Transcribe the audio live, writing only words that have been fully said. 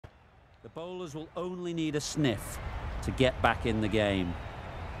The bowlers will only need a sniff to get back in the game.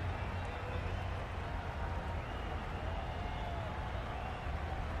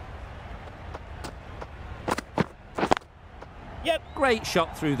 Yep. Great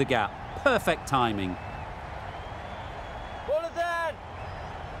shot through the gap. Perfect timing. Ball it down.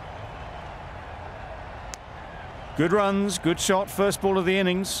 Good runs, good shot, first ball of the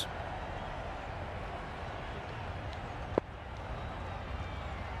innings.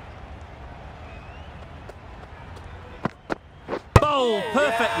 Bowl,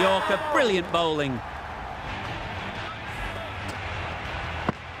 perfect Yorker, brilliant bowling.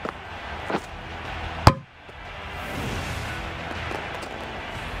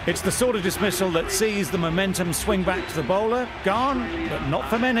 It's the sort of dismissal that sees the momentum swing back to the bowler. Gone, but not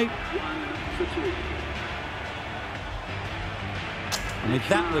for many. And with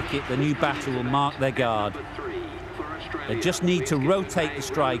that wicket, the new batter will mark their guard. They just need to rotate the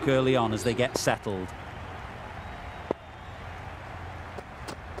strike early on as they get settled.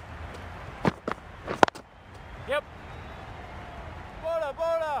 Yep. Bowler,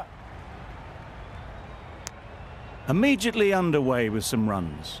 bowler. Immediately underway with some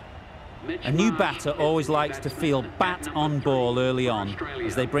runs. A new batter always likes to feel bat on ball early on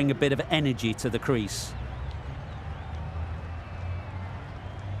as they bring a bit of energy to the crease.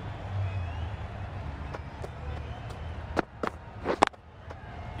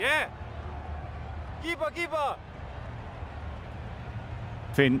 Yeah. Keeper, keeper.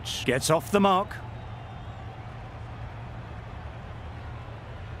 Finch gets off the mark.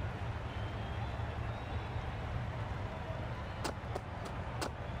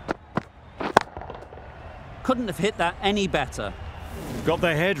 Couldn't have hit that any better. Got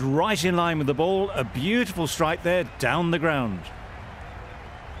their head right in line with the ball. A beautiful strike there down the ground.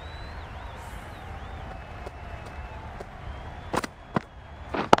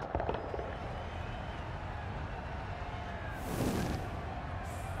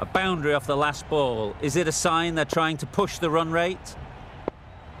 A boundary off the last ball. Is it a sign they're trying to push the run rate?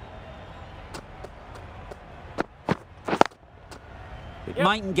 It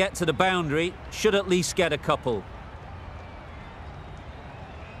mightn't get to the boundary, should at least get a couple.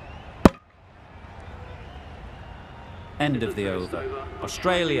 End of the over.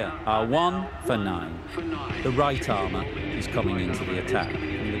 Australia are 1 for 9. The right armour is coming into the attack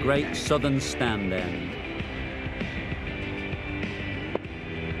from the great southern stand end.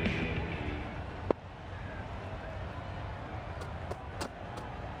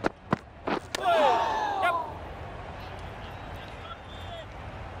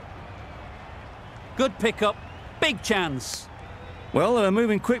 Good pickup, big chance. Well, they were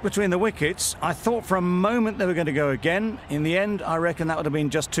moving quick between the wickets. I thought for a moment they were going to go again. In the end, I reckon that would have been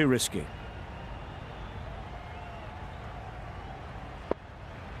just too risky.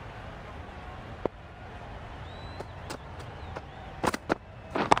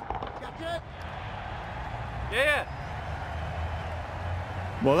 Yeah.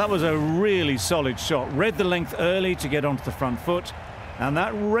 Well, that was a really solid shot. Read the length early to get onto the front foot, and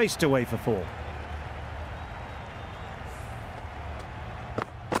that raced away for 4.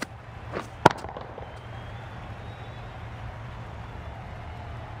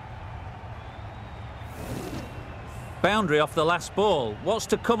 Boundary off the last ball. What's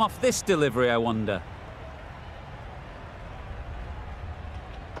to come off this delivery, I wonder?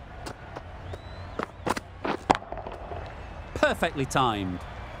 Perfectly timed.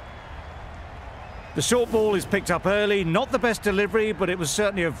 The short ball is picked up early. Not the best delivery, but it was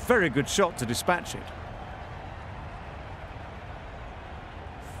certainly a very good shot to dispatch it.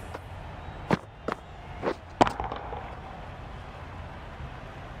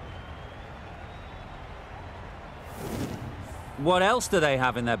 What else do they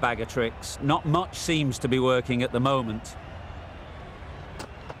have in their bag of tricks? Not much seems to be working at the moment.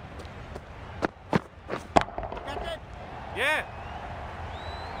 Yeah.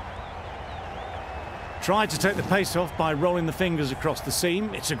 Tried to take the pace off by rolling the fingers across the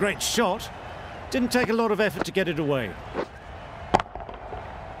seam. It's a great shot. Didn't take a lot of effort to get it away.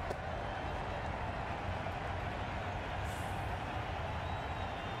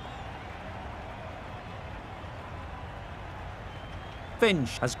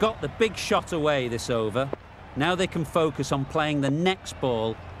 Finch has got the big shot away this over. Now they can focus on playing the next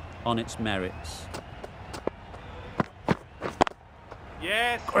ball on its merits.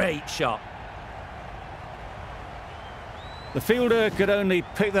 Yes. Great shot. The fielder could only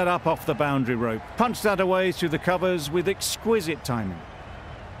pick that up off the boundary rope. Punched that away through the covers with exquisite timing.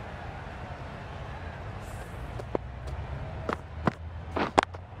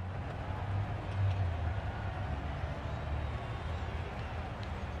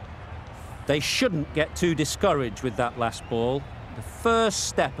 They shouldn't get too discouraged with that last ball. The first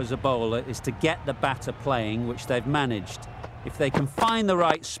step as a bowler is to get the batter playing, which they've managed. If they can find the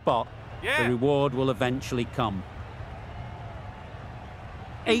right spot, the reward will eventually come.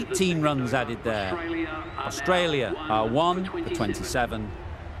 18 runs added there. Australia are 1 for 27.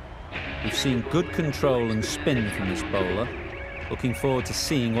 We've seen good control and spin from this bowler. Looking forward to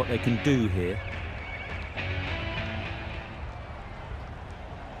seeing what they can do here.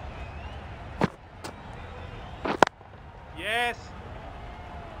 Yes.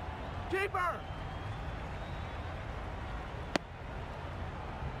 Keeper.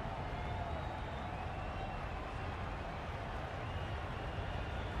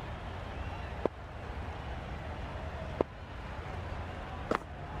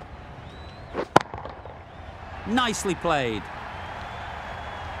 Nicely played.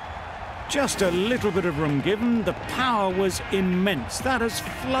 Just a little bit of room given. The power was immense. That has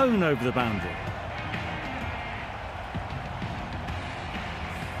flown over the boundary.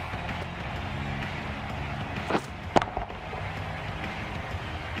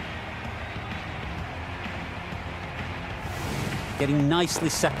 Getting nicely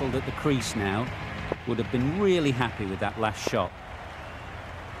settled at the crease now. Would have been really happy with that last shot.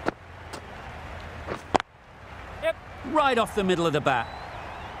 Yep. Right off the middle of the bat.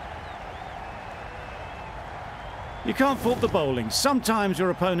 You can't fault the bowling. Sometimes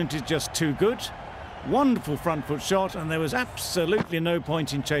your opponent is just too good. Wonderful front foot shot, and there was absolutely no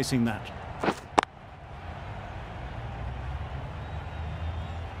point in chasing that.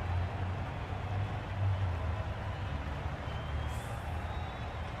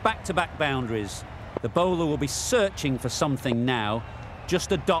 Back-to-back boundaries. The bowler will be searching for something now.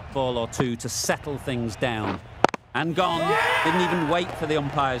 Just a dot ball or two to settle things down. And gone. Didn't even wait for the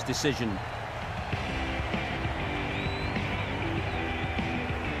umpire's decision.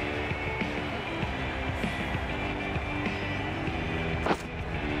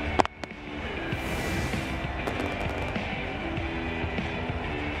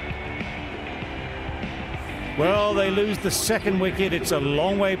 Well, they lose the second wicket. It's a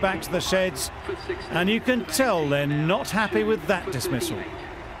long way back to the sheds, and you can tell they're not happy with that dismissal.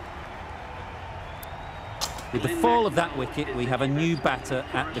 With the fall of that wicket, we have a new batter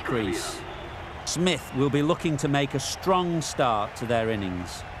at the crease. Smith will be looking to make a strong start to their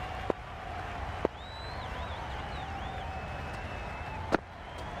innings.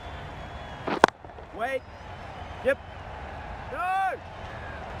 Wait. Yep. No.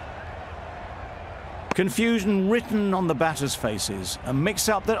 Confusion written on the batters' faces. A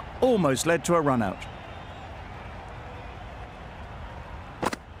mix-up that almost led to a run-out.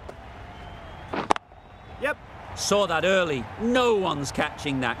 Yep. Saw that early. No one's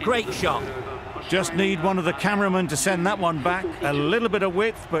catching that. Great shot. Just need one of the cameramen to send that one back. A little bit of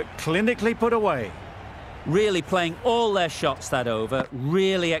width, but clinically put away. Really playing all their shots that over.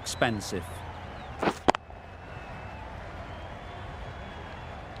 Really expensive.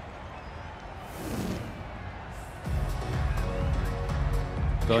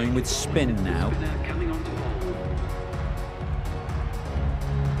 Going with spin now.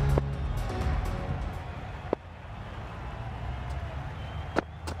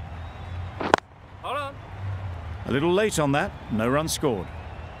 Hold on. A little late on that. No run scored.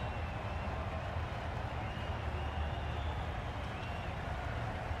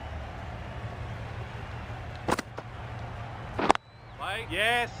 Play.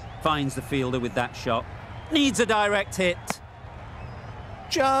 Yes. Finds the fielder with that shot. Needs a direct hit.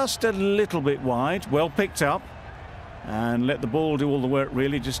 Just a little bit wide, well picked up, and let the ball do all the work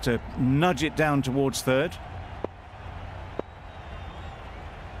really, just to nudge it down towards third.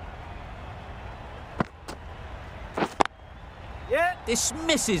 Yeah.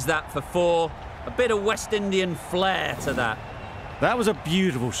 Dismisses that for 4. A bit of West Indian flair to that. That was a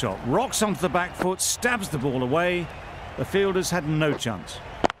beautiful shot. Rocks onto the back foot, stabs the ball away. The fielders had no chance.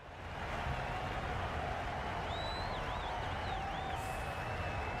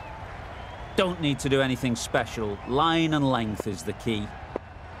 Don't need to do anything special. Line and length is the key.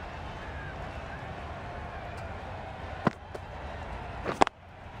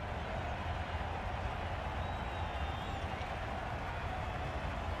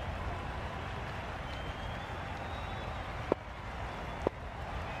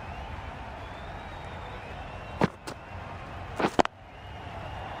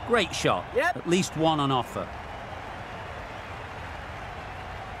 Great shot. Yep. At least one on offer.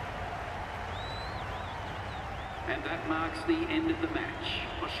 And that marks the end of the match.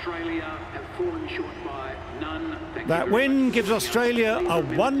 Australia have fallen short by none. That win gives Australia a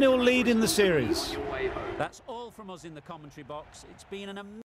 1-0 lead in the series. That's all from us in the commentary box. It's been an amazing